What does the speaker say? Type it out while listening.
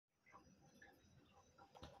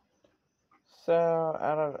So,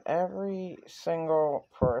 out of every single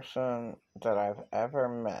person that I've ever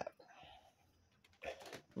met,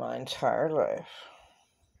 my entire life,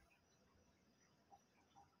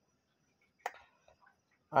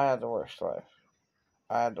 I had the worst life.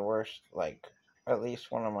 I had the worst, like, at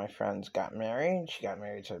least one of my friends got married. She got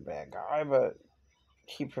married to a bad guy, but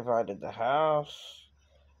he provided the house.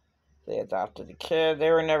 They adopted a kid.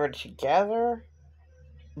 They were never together,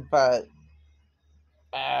 but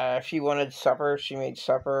if she wanted supper, she made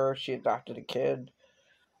supper. She adopted a kid.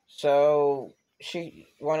 So she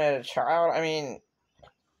wanted a child. I mean,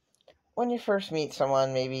 when you first meet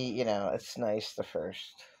someone, maybe, it's nice the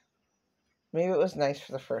first. Maybe it was nice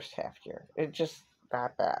for the first half year. It just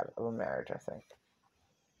that bad of a marriage, I think.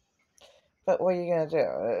 But what are you gonna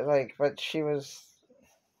do? But she was.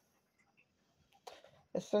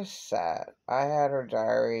 It's so sad. I had her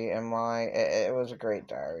diary, and it was a great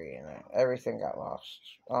diary, and everything got lost.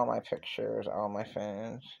 All my pictures, all my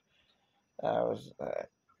phones. Was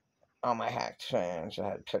all my hacked phones. I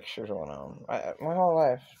had pictures on them. My whole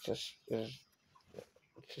life is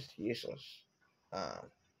just useless.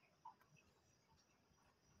 Um,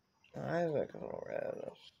 I was like a little red of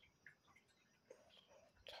this.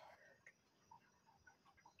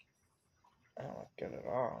 I don't look good at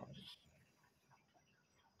all.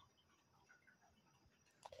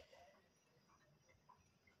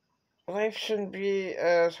 Life shouldn't be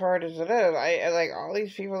as hard as it is. I like all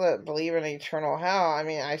these people that believe in eternal hell. I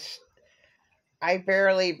mean, I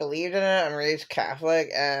barely believed in it. I'm raised Catholic,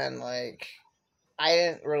 and I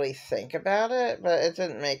didn't really think about it, but it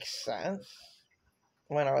didn't make sense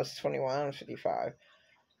when I was 21 and 55.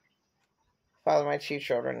 Father, my two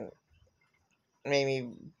children made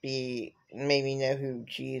me know who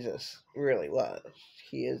Jesus really was.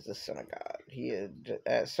 He is the Son of God. He is.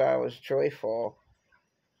 So I was joyful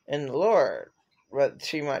in the Lord, but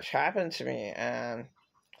too much happened to me, and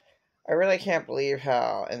I really can't believe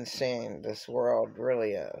how insane this world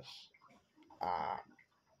really is. Uh,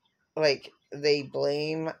 they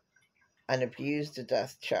blame an abused to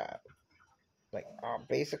death child.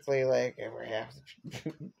 Basically, we have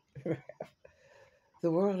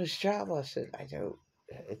the world is jobless. And I don't.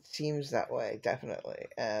 It seems that way, definitely.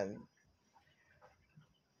 And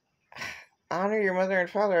honor your mother and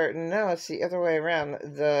father. No, it's the other way around.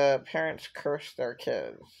 The parents curse their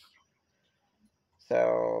kids.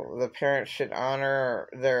 So the parents should honor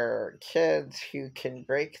their kids who can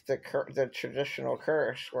break the traditional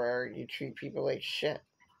curse where you treat people like shit.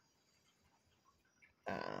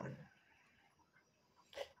 Um,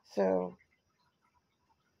 so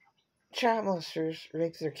child molesters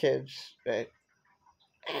rape their kids, but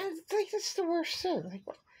and that's the worst sin.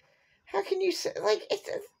 How can you say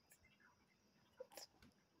it's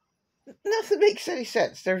nothing makes any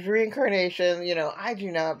sense? There's reincarnation. I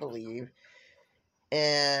do not believe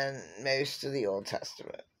in most of the Old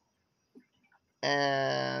Testament.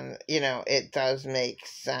 And it does make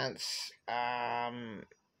sense. I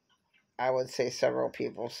would say several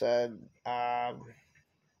people said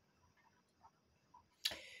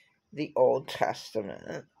the Old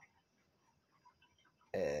Testament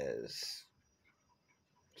is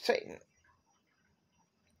Satan.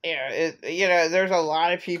 There's a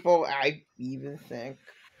lot of people. I even think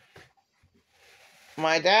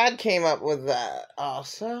my dad came up with that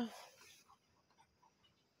also.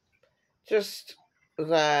 Just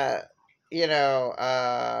that, you know,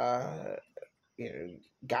 you know,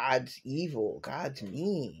 God's evil, God's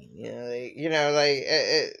mean.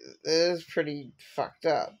 It is pretty fucked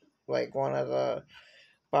up. Like one of the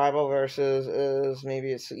Bible verses is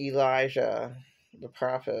maybe it's Elijah, the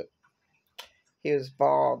prophet. He was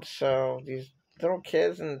bald, so these little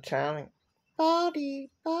kids in the town, body,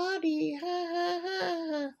 body, ha ha ha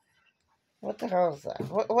ha. What the hell is that?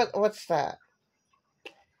 What's that?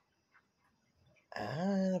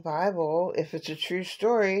 In the Bible, if it's a true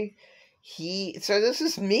story, so this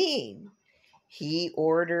is mean. He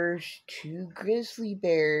orders two grizzly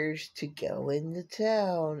bears to go into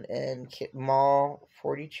town and maul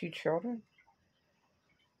 42 children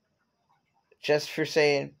just for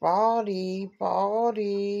saying baldy,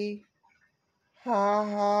 baldy, ha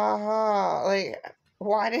ha ha.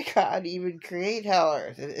 Why did God even create hell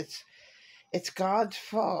earth? It's God's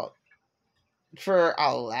fault for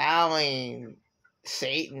allowing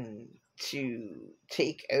Satan to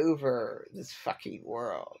take over this fucking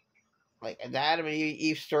world. Like an Adam and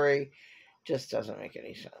Eve story just doesn't make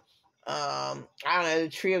any sense. I don't know. The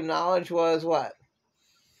tree of knowledge was what?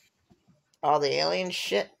 All the alien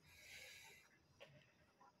shit,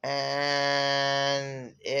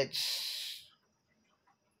 and it's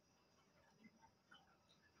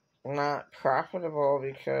not profitable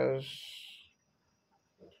because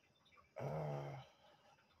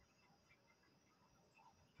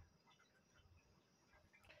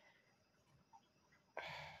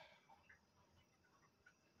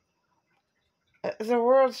The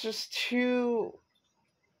world's just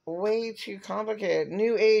way too complicated.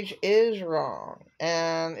 New Age is wrong,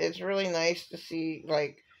 and it's really nice to see,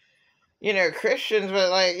 like, Christians, but,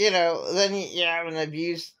 like, then you have an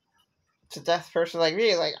abused to death person like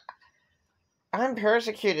me. Like, I'm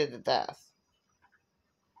persecuted to death.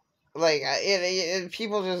 Like,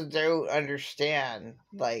 people just don't understand,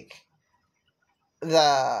 like,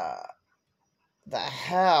 the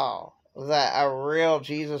hell that a real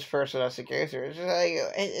Jesus person has to go through. It's just like,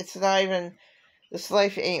 it's not even, this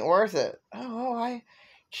life ain't worth it. Do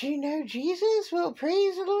you know Jesus? Well,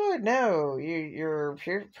 praise the Lord. No, you're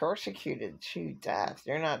persecuted to death.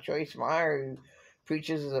 You're not Joyce Meyer, who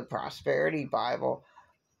preaches the prosperity Bible,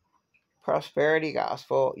 prosperity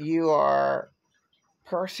gospel. You are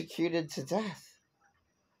persecuted to death.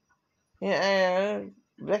 Yeah,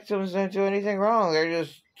 victims don't do anything wrong. They're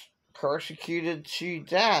just persecuted to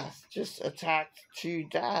death, just attacked to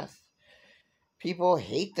death. People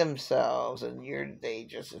hate themselves, and they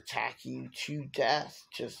just attack you to death,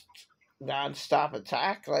 just non-stop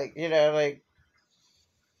attack. Like, like,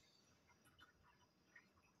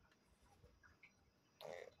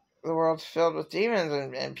 the world's filled with demons,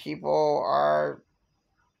 and people are,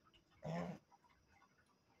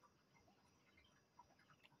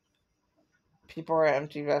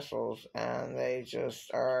 empty vessels, and they just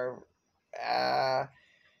are.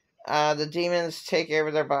 The demons take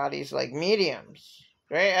over their bodies like mediums,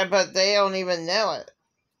 right? But they don't even know it.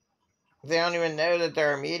 They don't even know that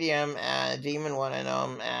they're a medium and a demon went in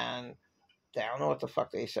them, and they don't know what the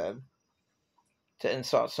fuck they said to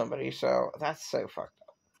insult somebody. So that's so fucked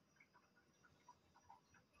up.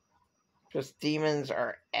 Just demons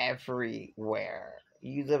are everywhere.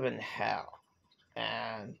 You live in hell,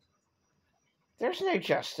 and there's no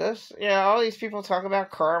justice. All these people talk about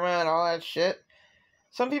karma and all that shit.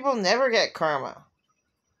 Some people never get karma.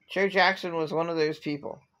 Joe Jackson was one of those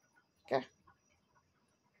people. Okay.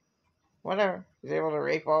 Whatever. He's able to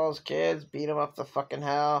rape all his kids, beat them up to fucking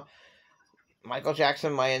hell. Michael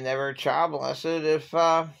Jackson might have never child molested if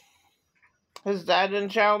his dad didn't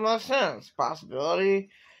child molest him. It's a possibility.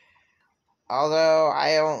 Although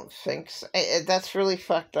I don't think so. That's really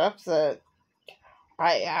fucked up that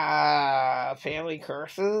family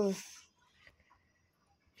curses.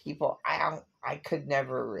 People, I could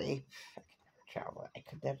never rape. Child, I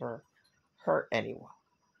could never hurt anyone.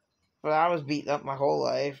 But I was beaten up my whole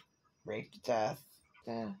life, raped to death.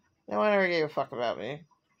 Yeah. No one ever gave a fuck about me.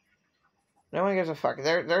 No one gives a fuck.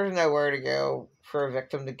 There's nowhere to go for a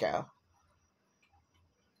victim to go.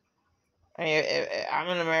 I mean, I'm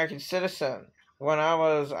an American citizen. When I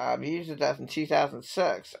was abused to death in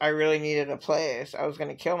 2006, I really needed a place. I was going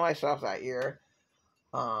to kill myself that year.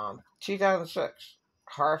 2006,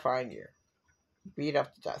 horrifying year. Beat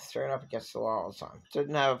up to death, thrown up against the wall all the time.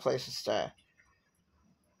 Didn't have a place to stay.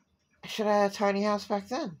 I should have had a tiny house back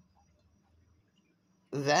then.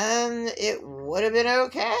 Then it would have been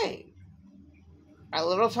okay. A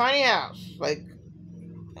little tiny house, like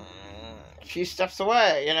a few steps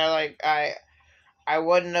away. Like, I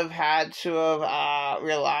wouldn't have had to have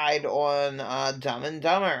relied on Dumb and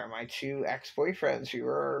Dumber, my two ex-boyfriends who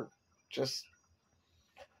were just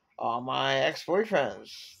all my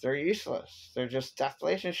ex-boyfriends. They're useless. They're just death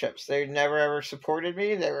relationships. They never ever supported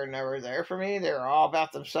me. They were never there for me. They were all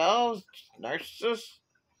about themselves. Narcissists.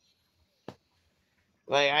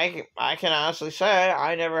 Like, I can honestly say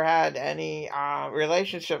I never had any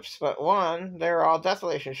relationships but one. They were all death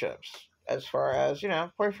relationships as far as,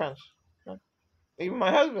 boyfriends. Even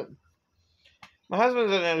my husband. My husband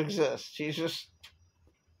doesn't exist. He's just...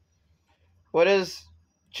 What is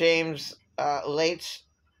James, late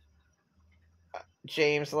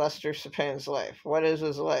James Lester Sapine's life? What is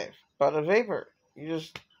his life? But a vapor. You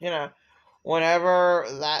just, whenever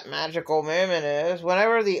that magical moment is,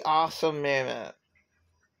 whenever the awesome moment,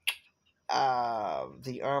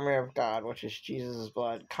 the armor of God, which is Jesus'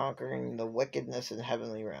 blood, conquering the wickedness in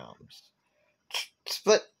heavenly realms.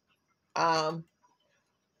 Split,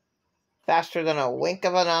 faster than a wink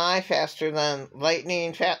of an eye, faster than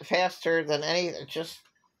lightning, faster than anything, just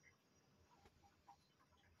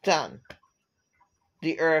done.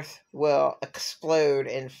 The earth will explode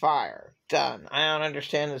in fire. Done. I don't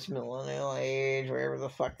understand this millennial age, wherever the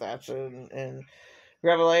fuck that's in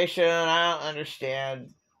Revelation. I don't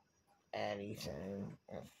understand anything.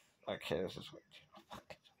 Okay, this is what...